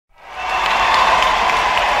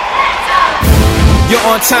You're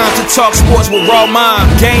on time to talk sports with Raw Mind.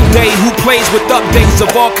 Game day, who plays with updates of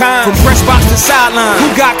all kinds. From press box to sideline, who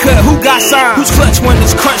got cut, who got signed, who's clutch when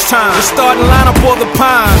it's crunch time. The starting lineup or the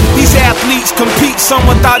pine. These athletes compete, some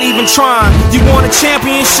without even trying. You want a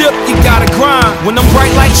championship, you gotta grind. When them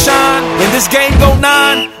bright lights shine, and this game go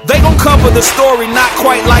 9, they gon' cover the story, not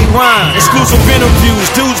quite like Ryan. Exclusive interviews,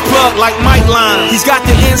 dudes plug like Mike Line. He's got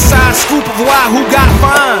the inside scoop of why, who got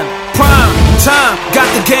fined. Prime time, got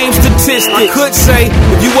the game statistics. I could say,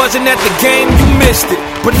 if you wasn't at the game, you missed it.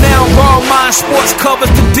 But now Raw Mind Sports covers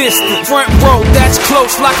the distance. Front row, that's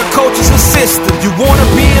close like a coach's assistant. You wanna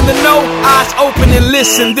be in the know? Eyes open and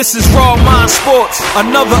listen. This is Raw Mind Sports,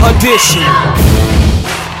 another edition.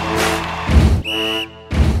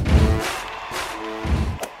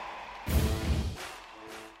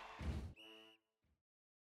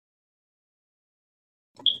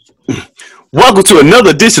 Welcome to another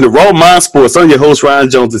edition of Raw Mind Sports. I'm your host, Ryan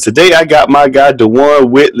Jones, and today I got my guy, DeJuan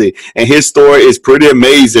Whitley, and his story is pretty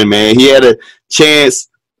amazing, man. He had a chance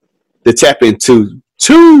to tap into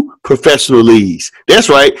 2 professional leagues. That's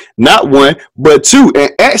right, not 1, but 2,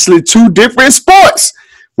 and actually 2 different sports.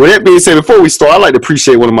 With that being said, before we start, I'd like to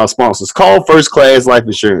appreciate one of my sponsors, Call First Class Life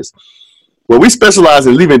Insurance, where we specialize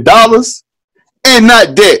in leaving dollars and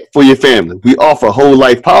not debt for your family. We offer whole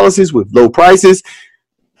life policies with low prices.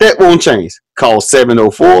 That won't change. Call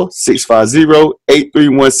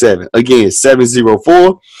 704-650-8317. Again,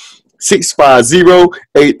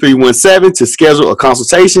 704-650-8317 to schedule a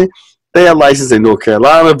consultation. They are licensed in North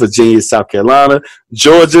Carolina, Virginia, South Carolina,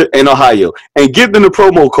 Georgia, and Ohio. And give them the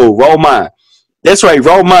promo code RAWMIND. That's right,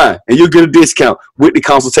 RAWMIND. And you'll get a discount with the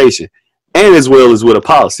consultation and as well as with a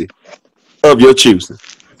policy of your choosing.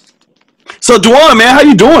 So, DeJuan, man, how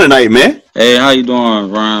you doing tonight, man? Hey, how you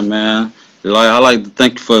doing, Ryan, man? I like to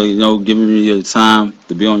thank you for, giving me your time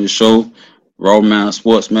to be on your show. Raw Mind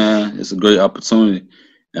Sports, man. It's a great opportunity.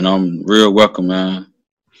 And I'm real welcome, man.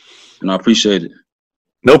 And I appreciate it.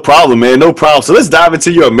 No problem, man. No problem. So let's dive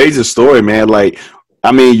into your amazing story, man.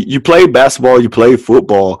 You played basketball, you played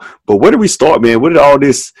football, but where did we start, man? Where did all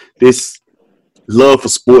this love for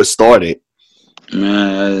sports start at?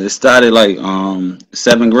 Man, it started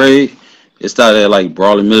 7th grade. It started at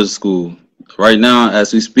Brawley Middle School. Right now,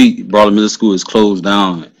 as we speak, Brawley Middle School is closed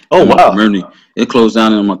down. Oh, wow. Community. It closed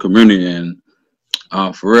down in my community. And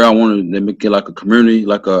for real, I wanted to make it like a community,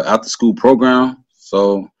 like a after-school program.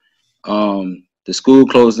 So the school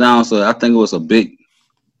closed down. So I think it was a big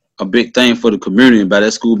thing for the community. And by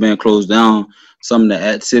that school being closed down, some of the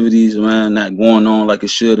activities, man, not going on like it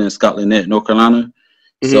should in Scotland Net, North Carolina.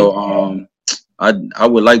 Mm-hmm. So I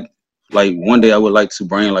would like one day I would like to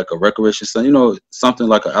bring a recreation center, something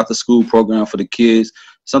like an after school program for the kids,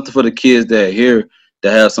 something for the kids that are here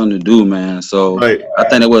that have something to do, man. So right. I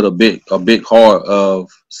think it was a big heart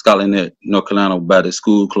of Scotland Net, North Carolina, by the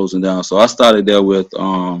school closing down. So I started there with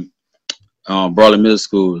Brawley Middle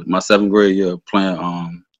School, my 7th grade year,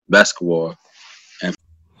 playing basketball. And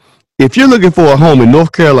if you're looking for a home in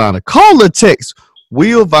North Carolina, call or text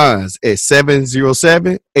Will Vines at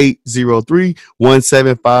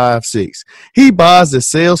 707-803-1756. He buys and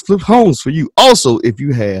sells flip homes for you. Also, if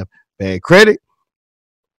you have bad credit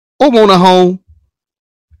or want a home,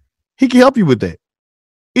 he can help you with that.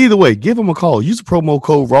 Either way, give him a call. Use the promo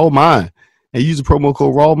code RAWMIND. And use the promo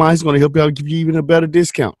code RAWMIND. He's going to help you out and give you even a better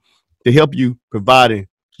discount to help you providing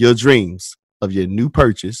your dreams of your new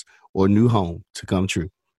purchase or new home to come true.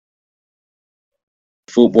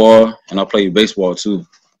 Football, and I played baseball too.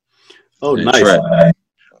 Oh, nice. Track.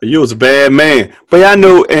 You was a bad man. But I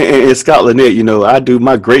know in Scotland Net, I do.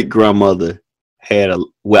 My great grandmother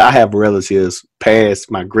I have relatives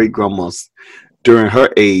past my great grandma's during her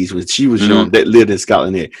age when she was young that lived in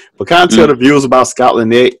Scotland Net. But kind of tell the viewers about Scotland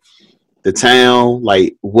Net, the town,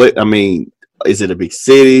 is it a big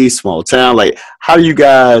city, small town? How do you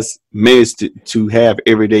guys manage to have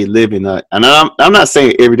everyday living? And I'm not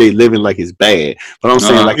saying everyday living like it's bad, but I'm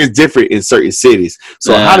saying it's different in certain cities.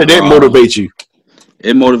 So how did that motivate you?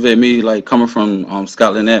 It motivated me, coming from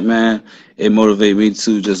Scotland Net, man. It motivated me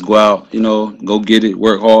to just go out, go get it,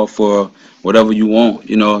 work hard for whatever you want.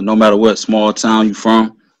 No matter what small town you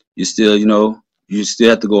from, you still, you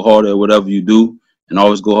still have to go hard at whatever you do, and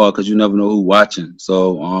always go hard because you never know who's watching.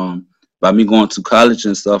 So by me going to college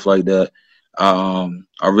and stuff like that, I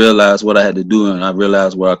realized what I had to do, and I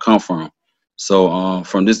realized where I come from. So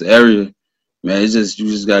from this area, man, you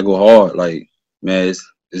just gotta go hard. Man,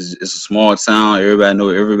 it's a small town. Everybody know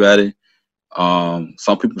everybody.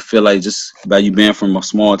 Some people feel like just by you being from a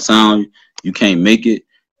small town, you can't make it.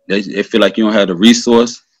 They feel like you don't have the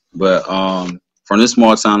resource. But from this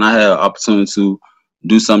small town, I had an opportunity to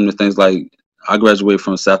do some of the things. Like I graduated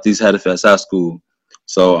from Southeast Halifax High School.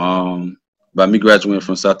 So by me graduating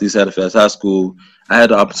from Southeast Halifax High School, I had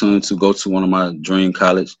the opportunity to go to one of my dream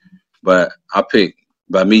college, but I picked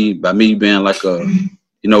by me being like a,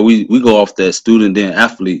 we go off that student then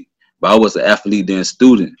athlete, but I was an athlete then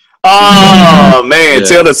student. Oh man,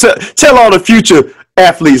 tell all the future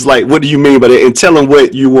athletes, like, what do you mean by that, and tell them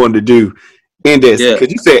what you wanted to do in this,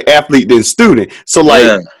 because you said athlete then student. So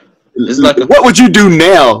like, it's like what would you do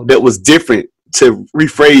now that was different to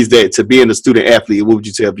rephrase that to being a student athlete? What would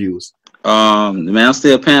you tell viewers? Man, I'm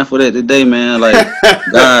still paying for that today, man. Like,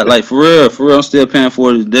 God, like for real, I'm still paying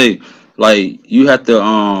for it today. Like, you have to,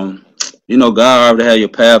 God already had your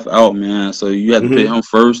path out, man. So you have to put Him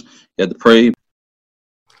first. You have to pray.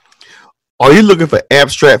 Are you looking for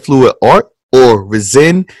abstract fluid art or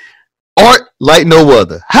resin art like no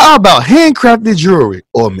other? How about handcrafted jewelry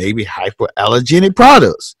or maybe hypoallergenic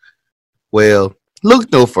products? Well,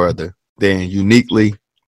 look no further than Uniquely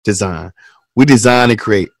Design. We design and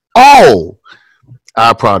create all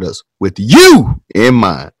our products with you in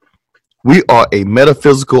mind. We are a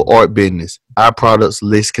metaphysical art business. Our products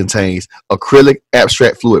list contains acrylic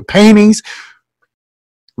abstract fluid paintings,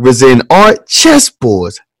 resin art,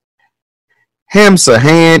 chessboards, Hamsa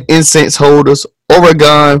hand incense holders,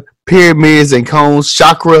 Oregon pyramids and cones,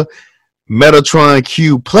 chakra, Metatron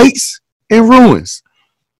cube plates, and ruins.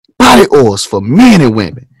 Body oils for men and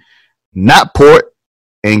women, not port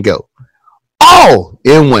and go. All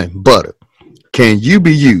in one butter. It can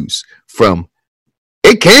be used from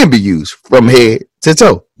head to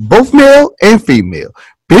toe, both male and female.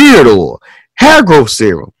 Beard oil, hair growth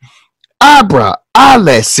serum, eyebrow,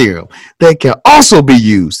 eyelash serum that can also be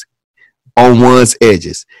used on one's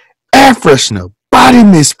edges. Air freshener, body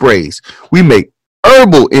mist sprays. We make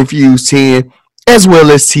herbal infused tin as well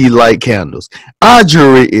as tea light candles. Our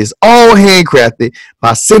jewelry is all handcrafted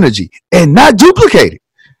by Synergy and not duplicated.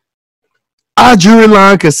 Our jewelry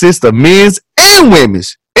line consists of men's and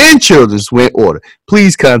women's and children's when ordered.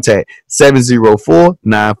 Please contact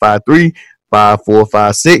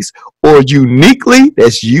 704-953-5456 or Uniquely,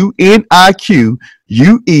 that's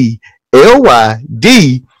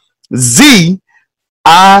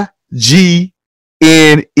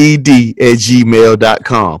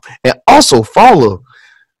And also follow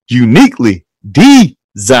Uniquely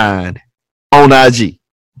Design on IG,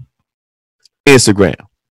 Instagram.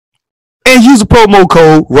 And use the promo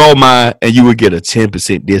code RAWMIND and you will get a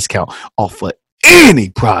 10% discount off of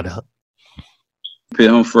any product. Put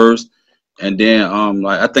Him first. And then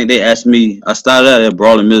I think they asked me, I started out at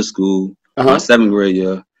Brawley Middle School, my 7th grade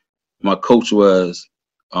year. My coach was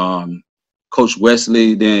Coach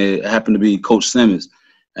Wesley, then it happened to be Coach Simmons.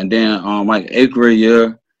 And then my 8th grade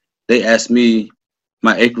year, they asked me,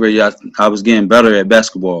 my 8th grade year, I was getting better at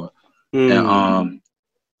basketball. And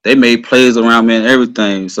they made plays around me and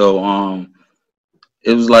everything. So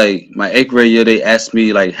it was like my 8th grade year, they asked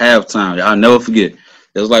me like halftime. I'll never forget.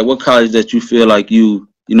 It was like, what college that you feel like your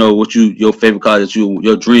favorite college,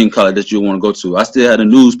 your dream college that you want to go to? I still had a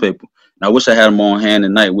newspaper. And I wish I had them on hand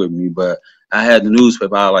at night with me, but I had the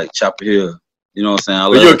newspaper. I like Chapel Hill. You know what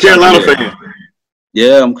I'm saying? You're a Carolina fan.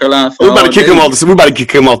 Yeah, I'm Carolina fan. We about to kick him off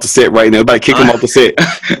the set right now. Everybody kick him off the set.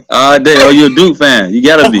 You're a Duke fan. You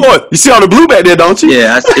gotta be. Of course. You see all the blue back there, don't you?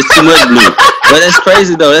 Yeah, it's too much blue. But that's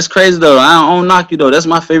crazy though. I don't knock you though. That's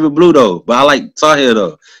my favorite blue though. But I like Tar Heel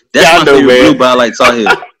though. That's my favorite blue, but I like Tar Heel.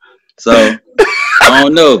 So I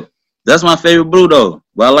don't know. That's my favorite blue though.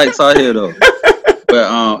 But I like Tar Heel though.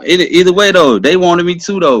 But either way though, they wanted me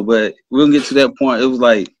too though. But we'll get to that point. It was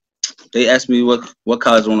like they asked me what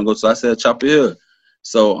college I want to go to. I said Chapel Hill.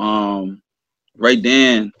 So right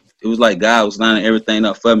then it was like God was lining everything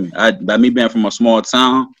up for me. By me being from a small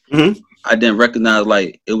town, I didn't recognize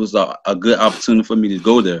like it was a good opportunity for me to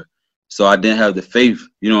go there. So I didn't have the faith,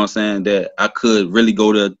 you know what I'm saying, that I could really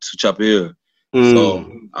go there to Chapel Hill.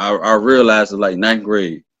 So I realized it like 9th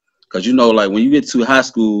grade. Because like when you get to high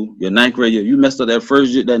school, your 9th grade year, you messed up that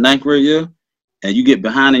first year, that 9th grade year, and you get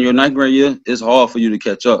behind in your 9th grade year, it's hard for you to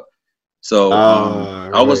catch up. So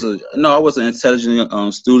I was an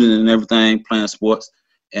intelligent student and everything, playing sports.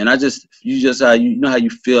 And how you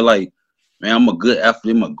feel like, man, I'm a good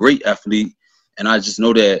athlete, I'm a great athlete, and I just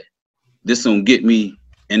know that this gonna get me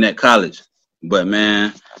in that college. But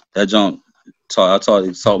man, that junk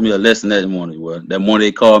taught me a lesson that morning. Well, that morning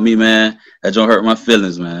they called me, man, that junk hurt my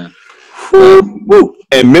feelings, man. Woo.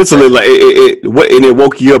 And mentally, like it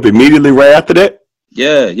woke you up immediately right after that?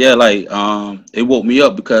 Yeah, like it woke me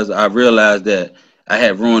up because I realized that I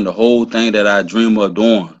had ruined the whole thing that I dreamed of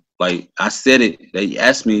doing. Like I said it, they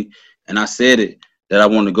asked me, and I said it that I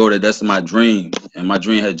want to go there. That's my dream, and my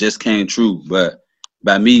dream had just came true. But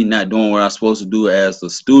by me not doing what I'm supposed to do as a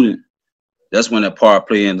student, that's when that part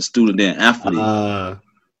play in the student then athlete.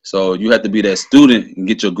 So you have to be that student and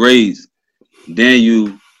get your grades. Then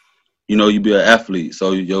you be an athlete.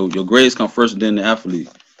 So your grades come first, then the athlete.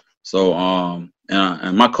 So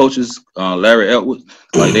and my coaches, Larry Elwood,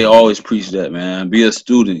 like they always preach that, man. Be a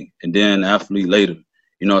student and then athlete later.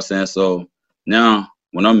 You know what I'm saying? So now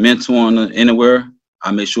when I'm mentoring anywhere,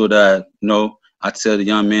 I make sure that I tell the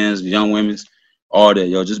young men, the young women, all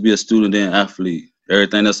that, just be a student then athlete.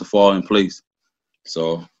 Everything that's to fall in place.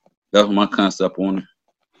 So that's my concept on it.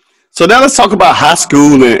 So now let's talk about high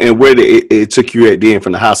school and where it took you at the end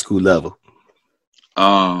from the high school level.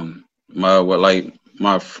 My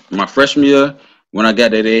freshman year, when I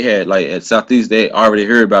got there, they had like at Southeast, they already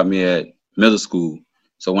heard about me at middle school.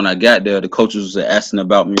 So when I got there, the coaches was asking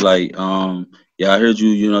about me like, yeah, I heard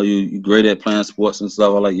you great at playing sports and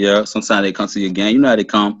stuff. I'm like, yeah. Sometimes they come to your game. You know how they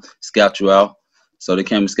come scout you out. So they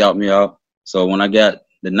came and scout me out. So when I got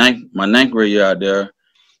my ninth grade year out there,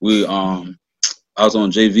 I was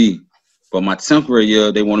on JV. But my 10th grade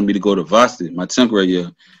year, they wanted me to go to varsity. My 10th grade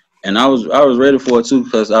year. And I was ready for it too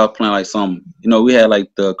because I was playing like some, we had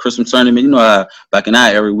like the Christmas tournament. You know how back in our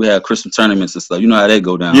area we had Christmas tournaments and stuff. You know how they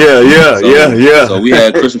go down. Yeah. So we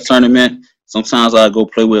had Christmas tournament. Sometimes I go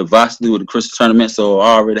play with varsity with the Christmas tournament. So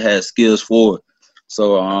I already had skills for it.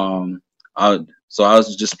 So I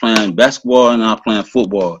was just playing basketball and I was playing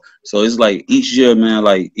football. So it's like each year, man,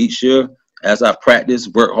 as I practice,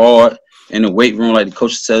 work hard in the weight room, like the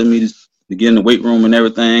coach is telling me to get in the weight room and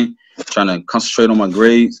everything, trying to concentrate on my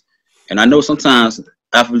grades. And I know sometimes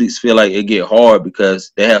athletes feel like it get hard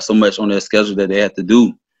because they have so much on their schedule that they have to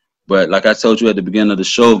do. But like I told you at the beginning of the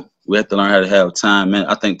show, we have to learn how to have time.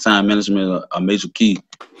 I think time management is a major key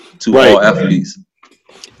to all athletes.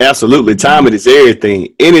 Absolutely. Timing is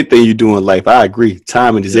everything. Anything you do in life, I agree.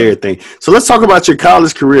 Timing is everything. So let's talk about your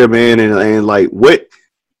college career, man, and like what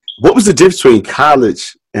was the difference between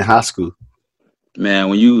college and high school? Man,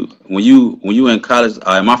 when you in college,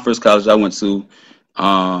 my first college I went to,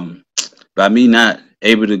 by me not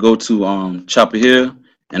able to go to Chapel Hill,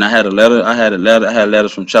 and I had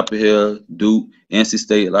letters from Chapel Hill, Duke, NC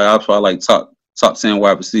State. Like I was probably like top 10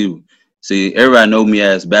 wide receiver. See, everybody know me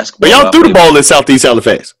as basketball. But y'all threw the ball in Southeast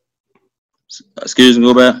Halifax. Excuse me,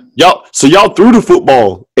 go back. Y'all threw the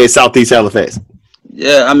football at Southeast Halifax.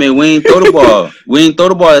 Yeah, I mean we ain't throw the ball. We ain't throw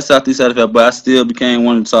the ball at Southeast Halifax, but I still became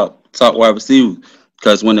one of the top wide receivers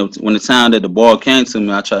because when the time that the ball came to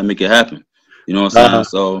me, I tried to make it happen. You know what I'm saying?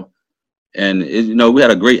 So, and we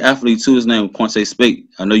had a great athlete too. His name was Quante Spate.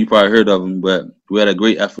 I know you probably heard of him, but we had a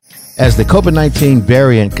great athlete. As the COVID-19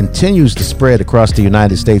 variant continues to spread across the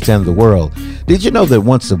United States and the world, did you know that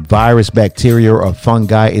once a virus, bacteria, or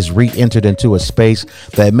fungi is re-entered into a space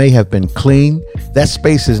that may have been clean, that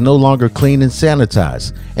space is no longer clean and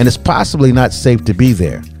sanitized, and it's possibly not safe to be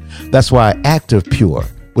there? That's why ActivePure,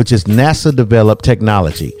 which is NASA-developed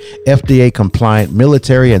technology, FDA-compliant,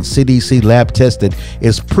 military and CDC lab-tested,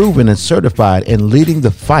 is proven and certified in leading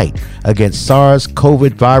the fight against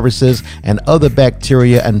SARS-CoV viruses and other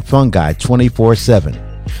bacteria and fungi 24/7.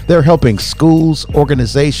 They're helping schools,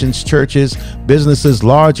 organizations, churches, businesses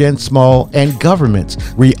large and small, and governments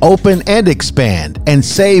reopen and expand and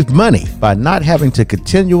save money by not having to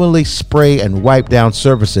continually spray and wipe down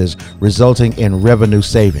surfaces, resulting in revenue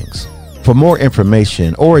savings. For more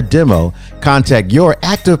information or a demo, contact your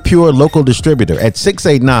ActivePure local distributor at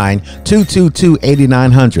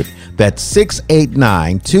 689-222-8900. That's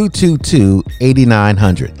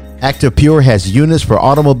 689-222-8900. ActivePure has units for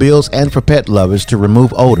automobiles and for pet lovers to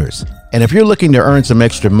remove odors. And if you're looking to earn some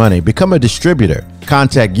extra money, become a distributor.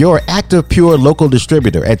 Contact your ActivePure local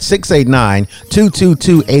distributor at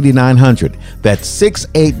 689-222-8900. That's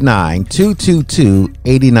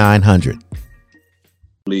 689-222-8900.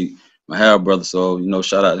 My Harold brother, so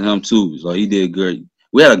shout out to him too. So he did great.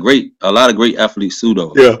 We had a lot of great athletes too,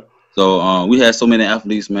 though. Yeah. So we had so many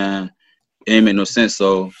athletes, man. It ain't make no sense.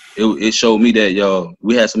 So it showed me that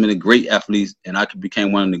we had so many great athletes, and I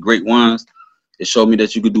became one of the great ones. It showed me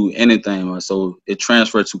that you could do anything, man. So it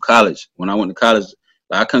transferred to college. When I went to college,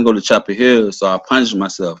 I couldn't go to Chapel Hill, so I punished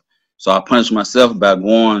myself. So I punished myself by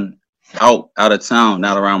going out of town,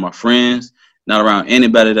 not around my friends, not around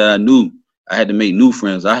anybody that I knew. I had to make new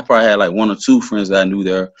friends. I probably had like one or two friends that I knew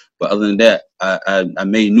there. But other than that, I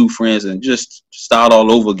made new friends and just start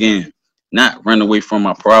all over again. Not run away from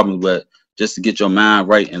my problems, but just to get your mind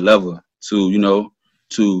right and level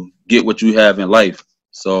to get what you have in life.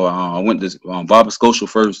 So I went to Barber Scotia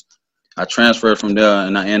first. I transferred from there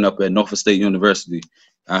and I ended up at Norfolk State University.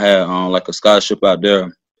 I had like a scholarship out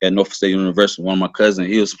there at Norfolk State University. One of my cousins,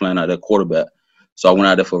 he was playing out there quarterback. So I went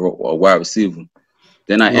out there for a wide receiver.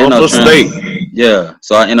 Then I ended up Yeah,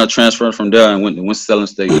 so I ended up transferring from there and went to Winston-Salem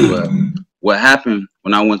State. But what happened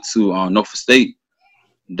when I went to Norfolk State?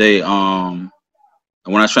 They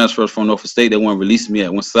when I transferred from Norfolk State, they wouldn't release me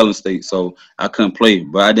at Winston-Salem State, so I couldn't play.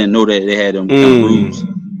 But I didn't know that they had them kind of rules.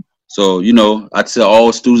 So I tell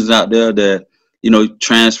all students out there that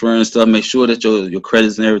transfer and stuff. Make sure that your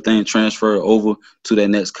credits and everything transfer over to that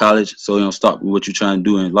next college, so you don't stop with what you're trying to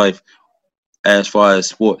do in life. As far as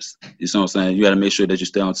sports, you know what I'm saying? You got to make sure that you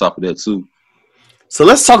stay on top of that too. So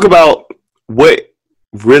let's talk about what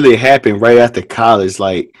really happened right after college.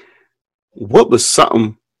 Like, what was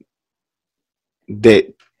something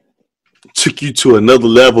that took you to another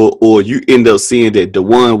level, or you end up seeing that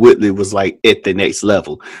DeJuan Whitley was like at the next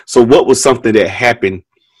level? So what was something that happened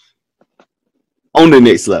on the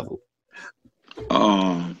next level?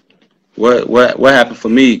 What happened for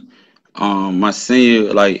me? My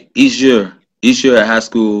senior, like each year at high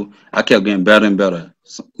school, I kept getting better and better.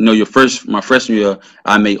 So, my freshman year,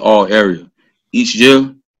 I made all area. Each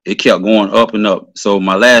year, it kept going up and up. So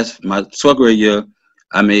my 12th grade year,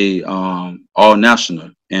 I made all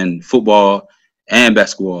national in football and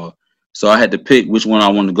basketball. So I had to pick which one I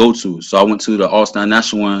wanted to go to. So I went to the All-Star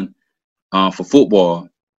National one for football,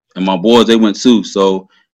 and my boys, they went too. So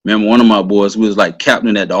remember, one of my boys was like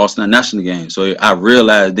captain at the All-Star National game. So I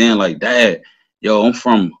realized then, like, Dad, I'm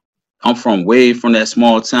from way from that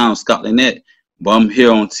small town, Scotland Net, but I'm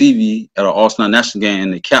here on TV at an All-Star National game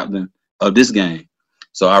and the captain of this game.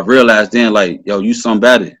 So I realized then, like, you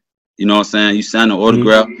somebody. You know what I'm saying? You signed an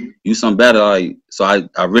autograph, you somebody. Like, so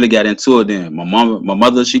I really got into it then. My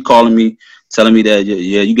mother, she calling me, telling me that,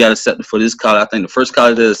 you got accepted for this college. I think the first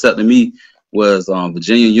college that accepted me was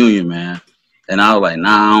Virginia Union, man. And I was like,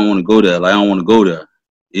 nah, I don't want to go there. Like, I don't want to go there.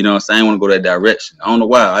 You know what I'm saying? I didn't want to go that direction. I don't know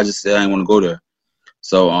why. I just said I didn't want to go there.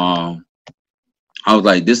 So I was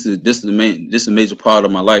like, this is a major part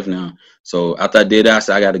of my life now. So after I did that, I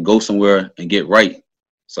said I got to go somewhere and get right.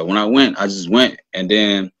 So when I just went, and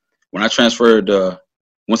then when I transferred to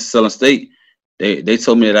Winston-Salem State, they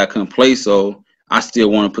told me that I couldn't play, so I still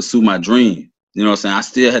want to pursue my dream. You know what I'm saying? I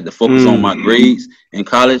still had to focus on my grades in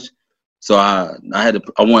college. So I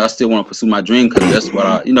still want to pursue my dream, because that's what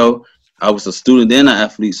I was a student and an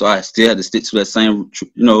athlete, so I still had to stick to that same,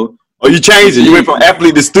 Oh, you changed it. You went from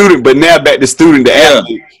athlete to student, but now back to student to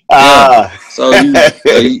athlete. Yeah. So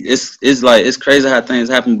it's like, it's crazy how things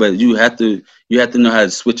happen, but you have to know how to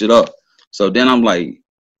switch it up. So then I'm like,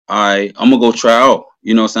 all right, I'm gonna go try out.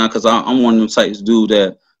 You know what I'm saying? Because I'm one of them types of dude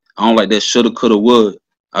that I don't like that shoulda, coulda, would.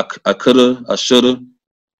 I coulda, I shoulda.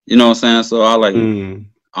 You know what I'm saying? So I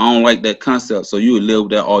don't like that concept. So you would live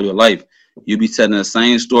with that all your life. You be telling the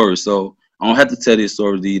same story. So I don't have to tell these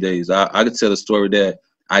stories these days. I could tell a story that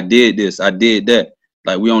I did this, I did that.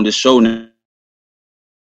 Like, we on this show now.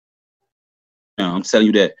 I'm telling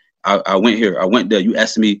you that I went here, I went there. You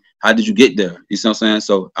asked me, how did you get there? You see what I'm saying?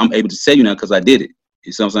 So I'm able to tell you now because I did it.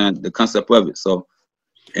 You see what I'm saying? The concept of it. So,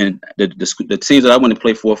 and the teams that I went to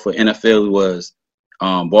play for NFL was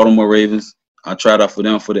Baltimore Ravens. I tried out for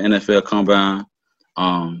them for the NFL Combine.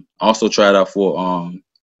 Also tried out for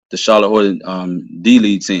the Charlotte Hornets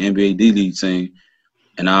D-League team, NBA D-League team.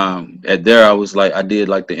 And at there, I did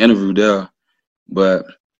like the interview there. But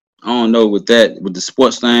I don't know, with the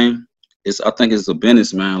sports thing, I think it's a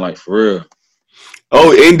business, man, like, for real.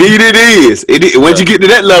 Oh, indeed it is. Once you get to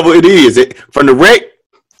that level, it is. From the rec,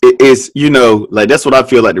 it is, like, that's what I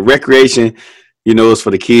feel like. The recreation, is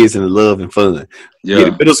for the kids and the love and fun. Yeah.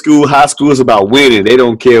 The middle school, high school is about winning. They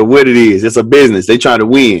don't care what it is. It's a business. They trying to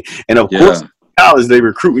win. And of course, college, they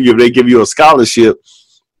recruit you. If they give you a scholarship,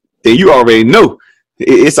 then you already know.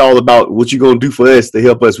 It's all about what you're going to do for us to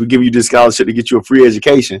help us. We give you this scholarship to get you a free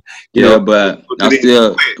education. But I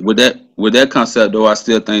still, with that concept, though, I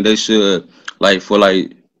still think they should, like, for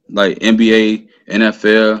like NBA,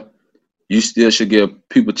 NFL, you still should give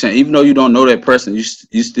people a chance. Even though you don't know that person, you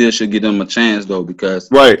still should give them a chance, though,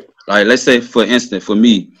 because, like, let's say, for instance, for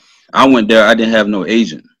me, I went there, I didn't have no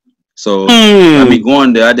agent. So, I mean,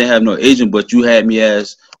 going there, I didn't have no agent, but you had me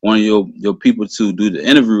as one of your people to do the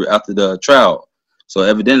interview after the trial. So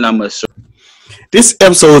evidently, I'm a. This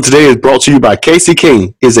episode today is brought to you by Casey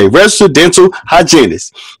King, is a registered dental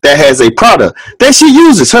hygienist that has a product that she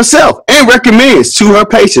uses herself and recommends to her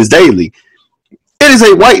patients daily. It is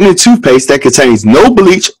a whitening toothpaste that contains no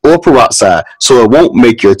bleach or peroxide, so it won't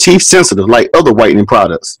make your teeth sensitive like other whitening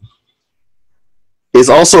products. It's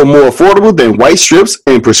also more affordable than white strips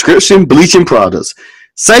and prescription bleaching products.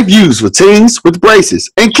 Safe use for teens with braces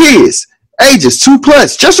and kids ages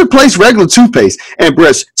 2+. Just replace regular toothpaste and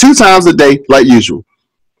brush 2 times a day like usual.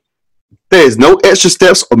 There is no extra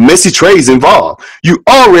steps or messy trades involved. You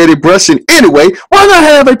already brushing anyway. Why not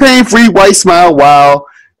have a pain-free white smile while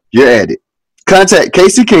you're at it? Contact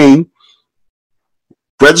Casey King,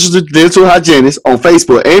 registered dental hygienist, on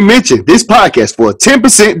Facebook and mention this podcast for a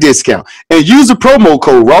 10% discount and use the promo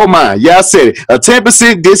code RAWMIND. Yeah, I said it. A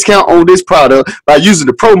 10% discount on this product by using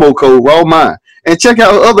the promo code RAWMIND. And check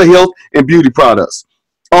out other health and beauty products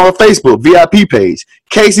on our Facebook VIP page,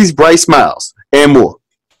 Casey's Bright Smiles, and more.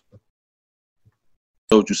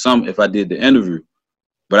 Told you something if I did the interview,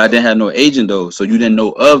 but I didn't have no agent though, so you didn't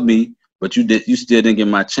know of me. But you still didn't get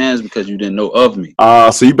my chance because you didn't know of me.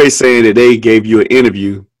 So you basically saying that they gave you an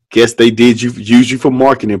interview. Guess they did use you for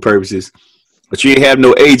marketing purposes, but you didn't have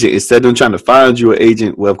no agent. Instead of them trying to find you an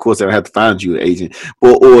agent, well, of course they don't have to find you an agent,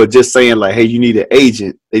 or just saying like, hey, you need an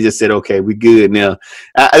agent. They just said, okay, we good now.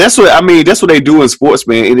 That's what I mean. That's what they do in sports,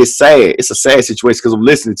 man. And it's sad. It's a sad situation because I'm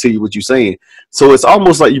listening to you what you're saying. So it's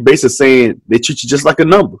almost like you basically saying they treat you just like a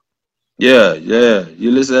number. Yeah.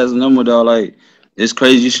 You listen as a number though, like. It's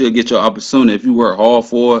crazy. You should get your opportunity if you work hard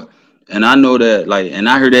for it. And I know that, like, and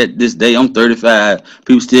I heard that this day, I'm 35.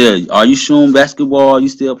 People still, are you shooting basketball? Are you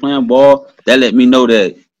still playing ball? That let me know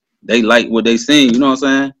that they like what they sing. You know what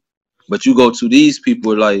I'm saying? But you go to these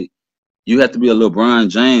people, like, you have to be a LeBron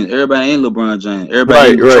James. Everybody ain't LeBron James.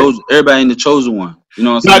 Everybody ain't the chosen one. You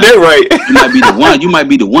know what I'm saying? Not that right. You might be the one. You might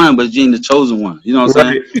be the one, but you ain't the chosen one. You know what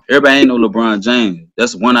I'm saying? Everybody ain't no LeBron James.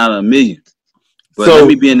 That's 1 out of a million. But let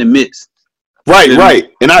me be in the midst. Right.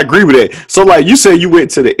 And I agree with that. So, like, you said you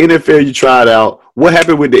went to the NFL, you tried out. What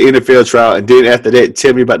happened with the NFL trial? And then after that,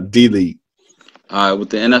 tell me about the D-League. All right,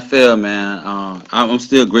 with the NFL, man, I'm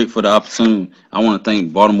still grateful for the opportunity. I want to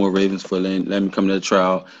thank Baltimore Ravens for letting me come to the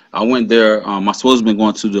trial. I went there. I supposed to been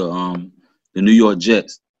going to the New York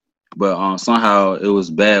Jets, but somehow it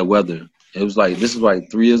was bad weather. It was like, this was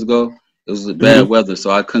like 3 years ago. It was bad weather,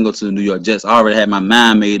 so I couldn't go to the New York Jets. I already had my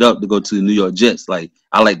mind made up to go to the New York Jets. Like,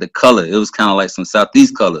 I like the color. It was kind of like some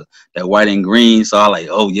Southeast color, that white and green. So I like,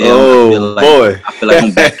 I feel like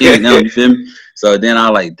I'm back in it now. You feel me? So then I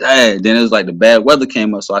like, dang. Then it was like the bad weather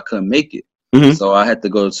came up, so I couldn't make it. So I had to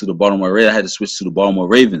go to the Baltimore Ravens. I had to switch to the Baltimore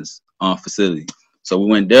Ravens facility. So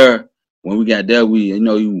we went there. When we got there,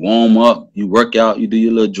 you warm up, you work out, you do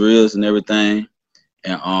your little drills and everything,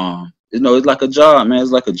 and it's like a job, man.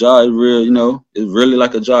 It's like a job. It's real, it's really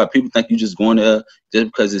like a job. People think you just going there just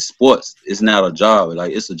because it's sports. It's not a job.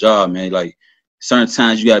 Like, it's a job, man. Like, certain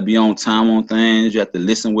times you got to be on time on things. You have to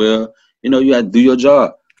listen well. You got to do your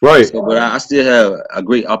job. Right. So, but I still have a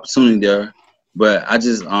great opportunity there. But I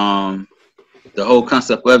just, the whole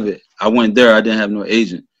concept of it, I went there. I didn't have no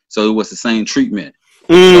agent. So it was the same treatment.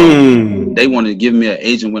 So they wanted to give me an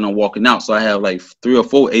agent when I'm walking out. So I have like 3 or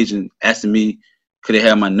 4 agents asking me, could they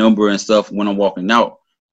have my number and stuff when I'm walking out?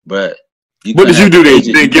 But what did you do then?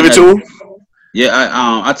 You didn't give it to them? Yeah,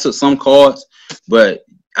 I took some cards, but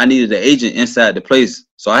I needed an agent inside the place.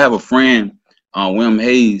 So I have a friend, William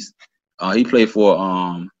Hayes. He played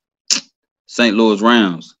for St. Louis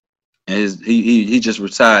Rams, and he just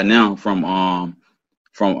retired now from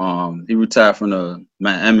he retired from the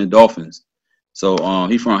Miami Dolphins. So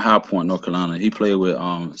he's from High Point, North Carolina. He played with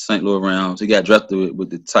St. Louis Rams. He got drafted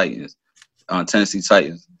with the Titans. Tennessee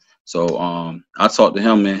Titans. So I talked to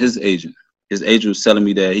him and his agent. His agent was telling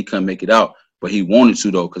me that he couldn't make it out, but he wanted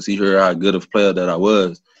to though, because he heard how good of a player that I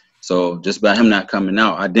was. So just by him not coming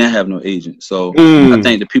out, I didn't have no agent. So I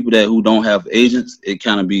think the people who don't have agents, it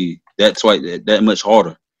kind of be that much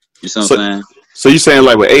harder. You see what I'm saying? So you saying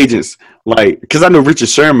like with agents, like, because I know Richard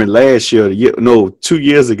Sherman last year, 2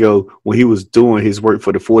 years ago, when he was doing his work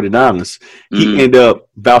for the 49ers, he ended up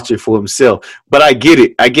vouching for himself. But I get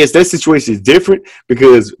it. I guess that situation is different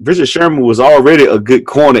because Richard Sherman was already a good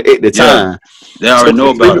corner at the time. They already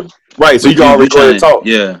know about it. Right. So you can already go and talk.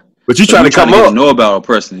 Yeah. But you trying to come up. Know about a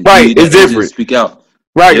person. Right. It's different. Speak out.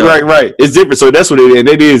 Right. It's different. So that's what it is. And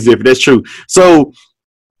it is different. That's true. So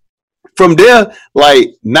from there, like,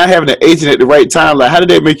 not having an agent at the right time, like, how did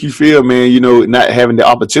that make you feel, man? Not having the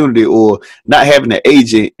opportunity or not having an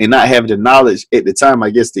agent and not having the knowledge at the time, I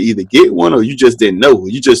guess, to either get one or you just didn't know.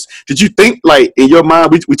 Did you think, like, in your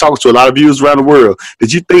mind, we talk to a lot of viewers around the world,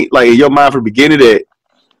 did you think, like, in your mind from the beginning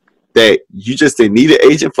that you just didn't need an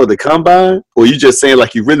agent for the combine? Or you just saying,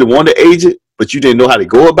 like, you really want an agent, but you didn't know how to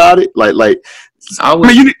go about it?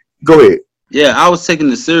 Go ahead. Yeah, I was taking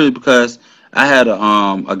this serious because I had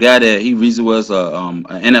a guy that he recently was an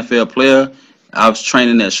NFL player. I was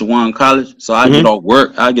training at Shawan College, so I get off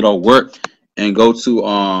work. And go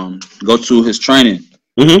to his training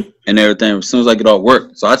and everything as soon as I get off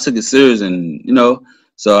work. So I took it serious, and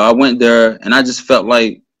so I went there, and I just felt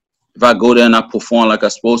like if I go there and I perform like I'm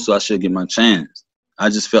supposed to, I should get my chance. I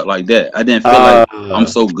just felt like that. I didn't feel like I'm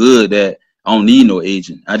so good that I don't need no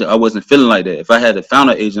agent. I wasn't feeling like that. If I had found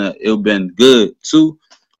an agent, it would have been good too.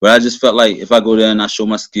 But I just felt like if I go there and I show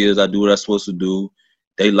my skills, I do what I'm supposed to do,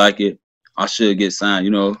 they like it, I should get signed.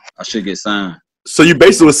 You know, I should get signed. So you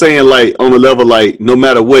basically were saying, like, on the level, like, no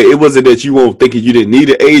matter what, it wasn't that you weren't thinking you didn't need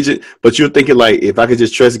an agent, but you're thinking, like, if I could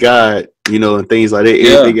just trust God, you know, and things like that,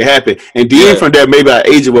 anything can happen. And then from there, maybe an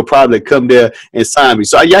agent would probably come there and sign me.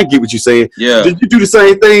 So I get what you're saying. Yeah. Did you do the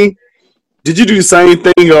same thing?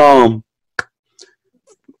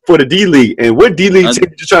 For the D League? And what D League team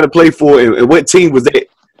did you try to play for, and what team was that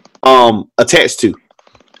attached to?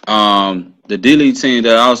 The D League team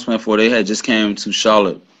that I was playing for, they had just came to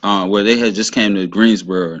Charlotte. Where they had just came to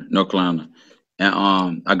Greensboro, North Carolina,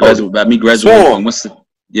 and I graduated. By me graduating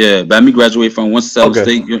from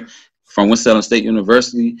Winston-Salem State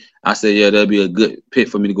University, I said, yeah, that'd be a good pick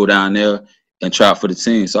for me to go down there and try out for the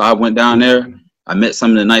team. So I went down there. I met some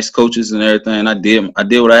of the nice coaches and everything. I did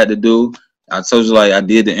what I had to do. I told you, like, I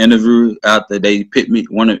did the interview after they picked me.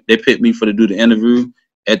 They picked me to do the interview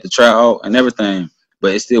at the tryout and everything,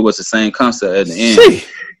 but it still was the same concept at the end.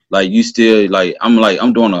 Like, you still, like, I'm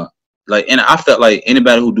doing and I felt like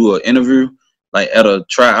anybody who do an interview, like, at a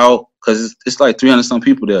tryout, because it's like 300 some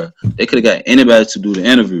people there, they could have got anybody to do the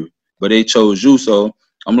interview, but they chose you. So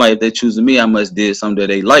I'm like, if they choosing me, I must did something that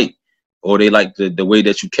they like, or they like the way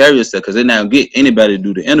that you carry yourself, because they now get anybody to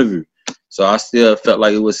do the interview. So I still felt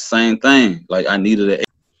like it was the same thing. Like, I needed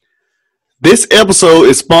This episode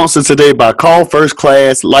is sponsored today by Call First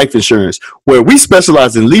Class Life Insurance, where we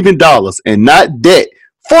specialize in leaving dollars and not debt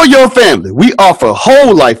for your family. We offer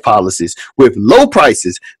whole life policies with low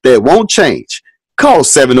prices that won't change. Call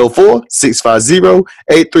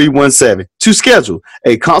 704-650-8317 to schedule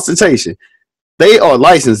a consultation. They are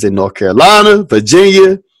licensed in North Carolina,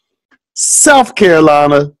 Virginia, South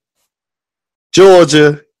Carolina,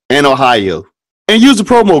 Georgia, and Ohio. And use the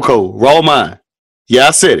promo code RAWMIND. Yeah,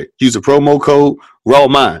 I said it. Use the promo code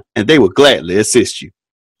RAWMIND, and they will gladly assist you.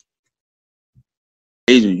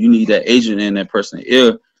 Agent, you need that agent in that person's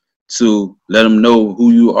ear to let them know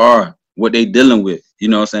who you are, what they dealing with. You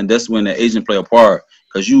know what I'm saying? That's when the agent play a part,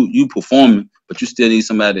 because you performing, but you still need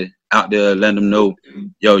somebody out there letting them know,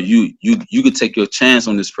 yo, you could take your chance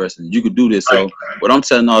on this person. You could do this. So what I'm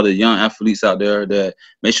telling all the young athletes out there, that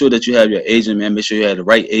make sure that you have your agent, man. Make sure you have the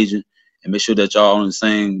right agent, and make sure that y'all on the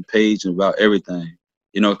same page about everything.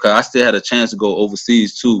 You know, because I still had a chance to go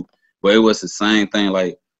overseas too, but it was the same thing.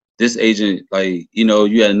 Like, this agent, like, you know,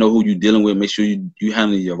 you got to know who you're dealing with. Make sure you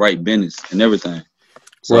handle your right business and everything.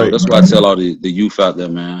 So that's why I tell all the youth out there,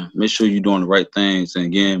 man, make sure you're doing the right things. And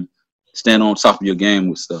again, stand on top of your game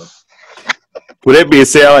with stuff. With that being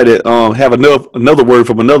said, I like to have another word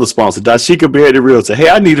from another sponsor, Dashika Beard Realtor.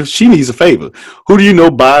 Hey, she needs a favor. Who do you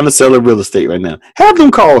know buying or selling real estate right now? Have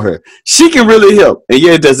them call her. She can really help. And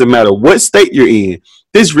yeah, it doesn't matter what state you're in.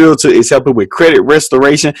 This realtor is helping with credit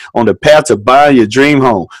restoration on the path to buying your dream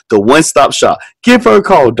home. The one-stop shop. Give her a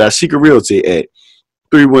call, Dashika Realty, at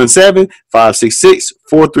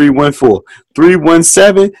 317-566-4314.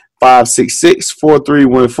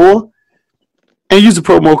 317-566-4314. And use the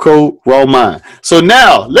promo code RAWMIND. So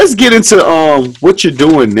now let's get into what you're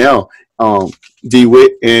doing now,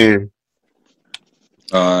 DeWitt, and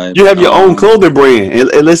you have your own clothing brand,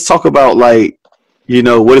 and let's talk about, like, you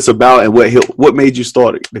know, what it's about and what made you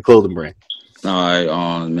start the clothing brand. All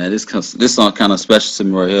right, man, this song kind of special to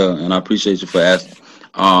me right here, and I appreciate you for asking.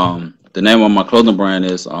 The name of my clothing brand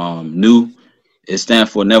is New. It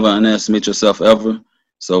stands for Never Underestimate Yourself Ever.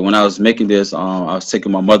 So when I was making this, I was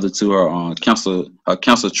taking my mother to her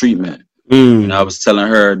cancer treatment, and I was telling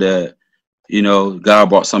her that, you know, God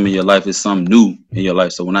brought something in your life. It's something new in your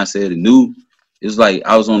life. So when I said new, it's like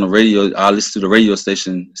I was on the radio. I listened to the radio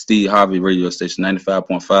station, Steve Harvey radio station,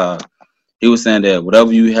 95.5. He was saying that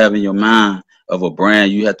whatever you have in your mind of a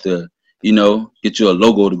brand, you have to, you know, get you a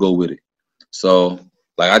logo to go with it. So,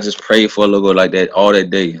 like, I just prayed for a logo like that all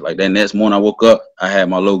that day. Like, that next morning I woke up, I had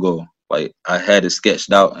my logo. Like, I had it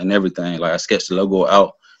sketched out and everything. Like, I sketched the logo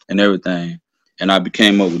out and everything. And I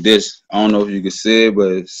came up with this. I don't know if you can see it,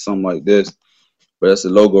 but it's something like this. But that's the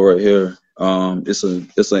logo right here. It's an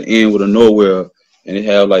N with a nowhere. And it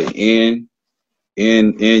have like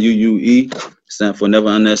N-U-U-E. Stand for Never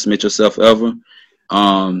Underestimate Yourself Ever.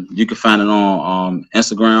 You can find it on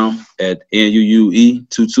Instagram at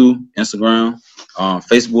NUUE22 Instagram.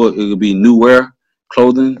 Facebook, it will be New Wear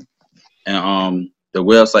Clothing. And the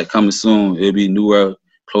website coming soon, it'll be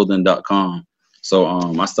newwearclothing.com. So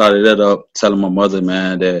I started that up, telling my mother,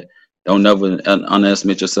 man, that don't never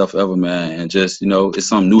underestimate yourself ever, man. And just, you know, it's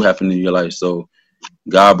something new happening in your life. So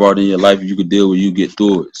God brought in your life, you could deal with, you get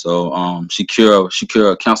through it. So she cure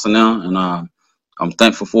cancer now, and I'm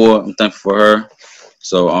thankful for it. I'm thankful for her.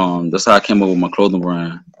 So that's how I came up with my clothing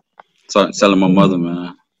brand. Selling my mother,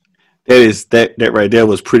 man. That right there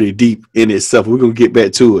was pretty deep in itself. We're gonna get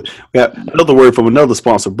back to it. We got another word from another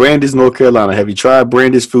sponsor, Brandy's North Carolina. Have you tried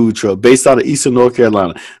Brandy's food truck based out of Eastern North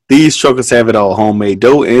Carolina? These truckers have it all: homemade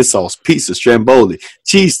dough and sauce, pizza, stromboli,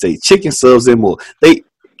 cheesesteak, chicken subs, and more. They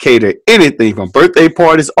cater anything from birthday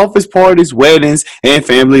parties, office parties, weddings, and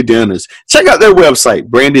family dinners. Check out their website,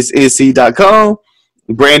 brandysnc.com.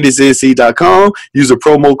 brandysnc.com. Use a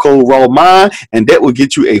promo code RAWMIND, and that will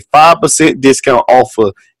get you a 5% discount off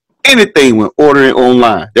of anything when ordering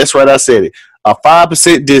online. That's right, I said it. A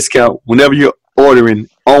 5% discount whenever you're ordering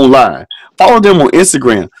online. Follow them on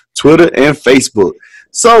Instagram, Twitter, and Facebook.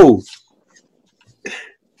 So,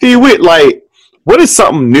 D-Witt, like, what is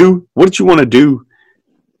something new? What did you want to do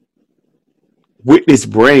with this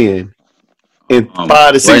brand in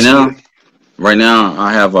 5 to 6 years? Right now,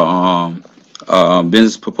 I have a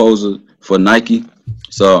business proposal for Nike.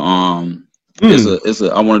 So, it's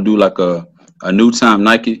a I want to do like a new time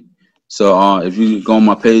Nike. So if you go on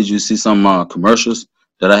my page, you see some commercials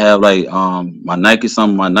that I have, like some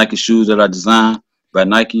of my Nike shoes that I designed by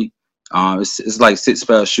Nike. It's like 6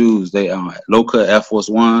 pair of shoes. They low cut Air Force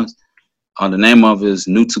Ones. The name of it is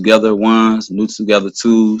New Together Ones, New Together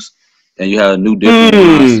Twos, and you have new different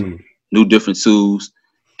ones, new different twos.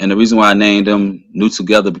 And the reason why I named them New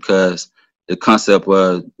Together, because the concept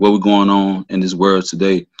of what we're going on in this world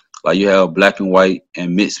today, like you have black and white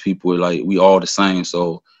and mixed people, like we all the same.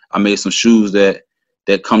 So I made some shoes that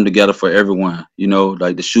come together for everyone. You know,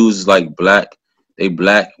 like the shoes is like black, they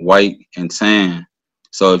black, white, and tan.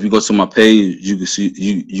 So if you go to my page, you can see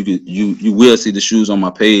you will see the shoes on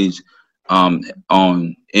my page, on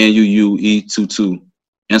NUUE22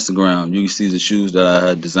 Instagram. You can see the shoes that I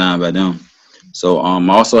had designed by them. So I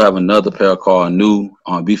also have another pair called New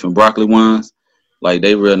Beef and Broccoli ones. Like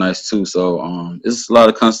they real nice too. So it's a lot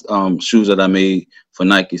of shoes that I made for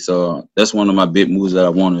Nike. So that's one of my big moves that I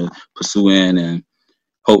want to pursue in, and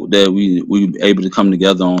hope that we able to come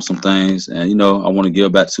together on some things. And you know, I want to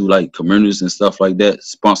give back to like communities and stuff like that,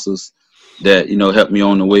 sponsors that, you know, help me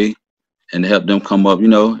on the way and help them come up. You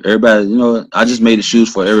know, everybody, you know, I just made the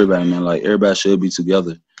shoes for everybody, man. Like everybody should be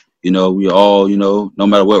together. You know, we all, you know, no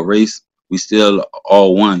matter what race, we still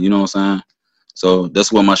all one. You know what I'm saying? So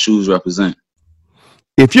that's what my shoes represent.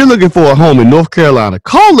 If you're looking for a home in North Carolina,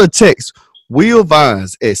 call or text Will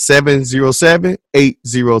Vines at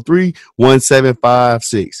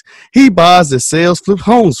 707-803-1756. He buys and sells flip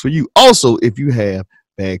homes for you. Also, if you have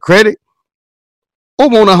bad credit or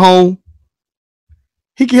want a home,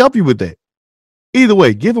 he can help you with that. Either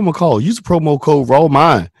way, give him a call. Use the promo code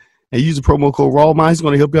RAWMIND, and use the promo code RAWMIND. He's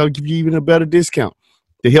going to help you out and give you even a better discount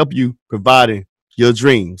to help you providing your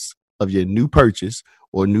dreams of your new purchase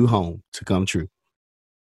or new home to come true.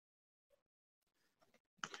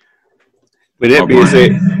 With that being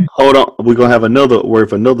said, hold on. We're going to have another word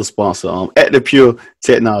for another sponsor. Active Pure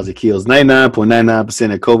Technology kills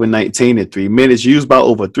 99.99% of COVID-19 in 3 minutes. Used by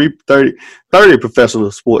over 30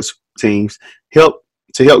 professional sports teams. To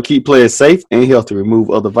help keep players safe and healthy.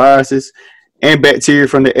 Remove other viruses and bacteria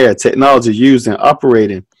from the air. Technology used in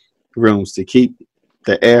operating rooms to keep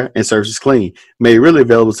the air and surfaces clean. Made really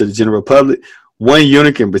available to the general public. 1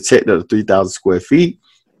 unit can protect up to 3,000 square feet.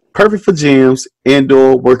 Perfect for gyms,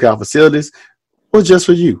 indoor workout facilities, or just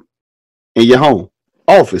for you in your home,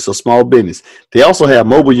 office, or small business. They also have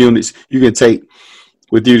mobile units you can take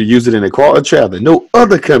with you to use it in a car or travel. No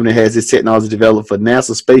other company has this technology developed for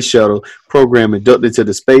NASA Space Shuttle program, inducted to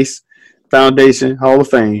the Space Foundation Hall of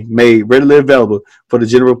Fame, made readily available for the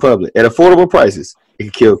general public at affordable prices. It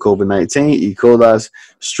can kill COVID-19, E. coli,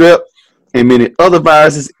 strep, and many other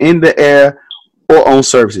viruses in the air or on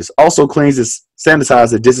surfaces. Also cleans and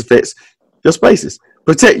sanitizes and disinfects your spaces.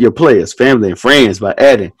 Protect your players, family, and friends by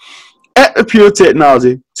adding Active Pure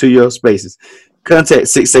Technology to your spaces. Contact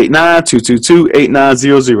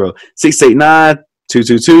 689-222-8900.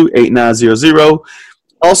 689-222-8900.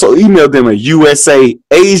 Also email them at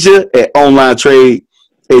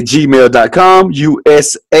usaasia@onlinetrade@gmail.com.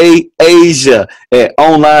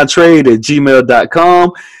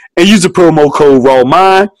 usaasia@onlinetrade@gmail.com. And use the promo code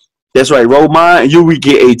RAWMIND. That's right, RAWMIND, and you will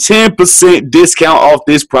get a 10% discount off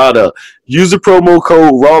this product. Use the promo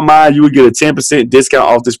code RAWMIND, you will get a 10% discount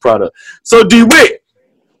off this product. So, D-Witt,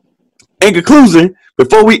 in conclusion,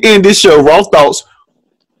 before we end this show, Raw Thoughts,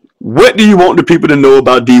 what do you want the people to know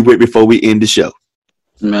about D-Witt before we end the show?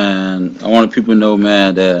 Man, I want people to know,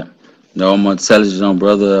 man, that I'm an intelligent young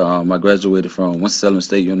brother. I graduated from Winston-Salem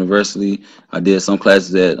State University. I did some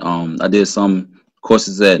classes at, I did some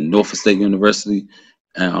courses at Norfolk State University.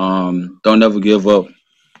 And don't ever give up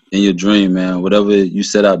in your dream, man. Whatever you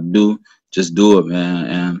set out to do, just do it, man.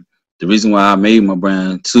 And the reason why I made my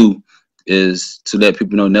brand too is to let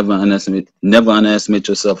people know never underestimate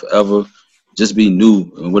yourself ever. Just be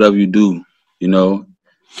new in whatever you do, you know.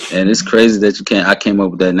 And it's crazy that I came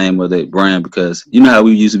up with that name of that brand because you know how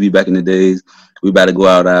we used to be back in the days. We about to go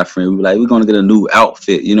out with our friend. We were like, we're gonna get a new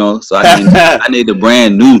outfit, you know. So I need the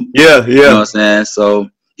brand new. Yeah. You know what I'm saying? So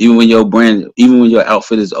even when your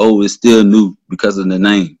outfit is old, it's still new because of the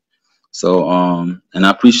name. So and I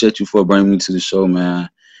appreciate you for bringing me to the show, man.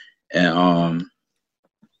 And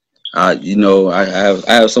I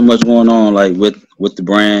have so much going on like with the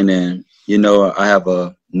brand, and you know I have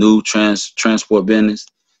a new transport business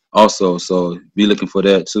also, so be looking for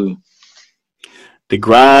that too. The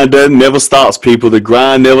grind never stops, people. The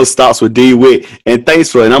grind never stops with D-Wick. And thanks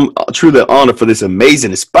for it. And I'm truly honored for this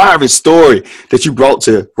amazing, inspiring story that you brought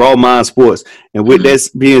to Raw Mind Sports. And with that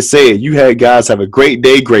being said, you guys have a great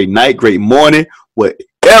day, great night, great morning,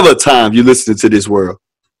 whatever time you listen to this world.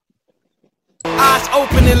 Eyes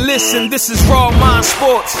open and listen. This is Raw Mind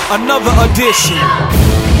Sports, another edition.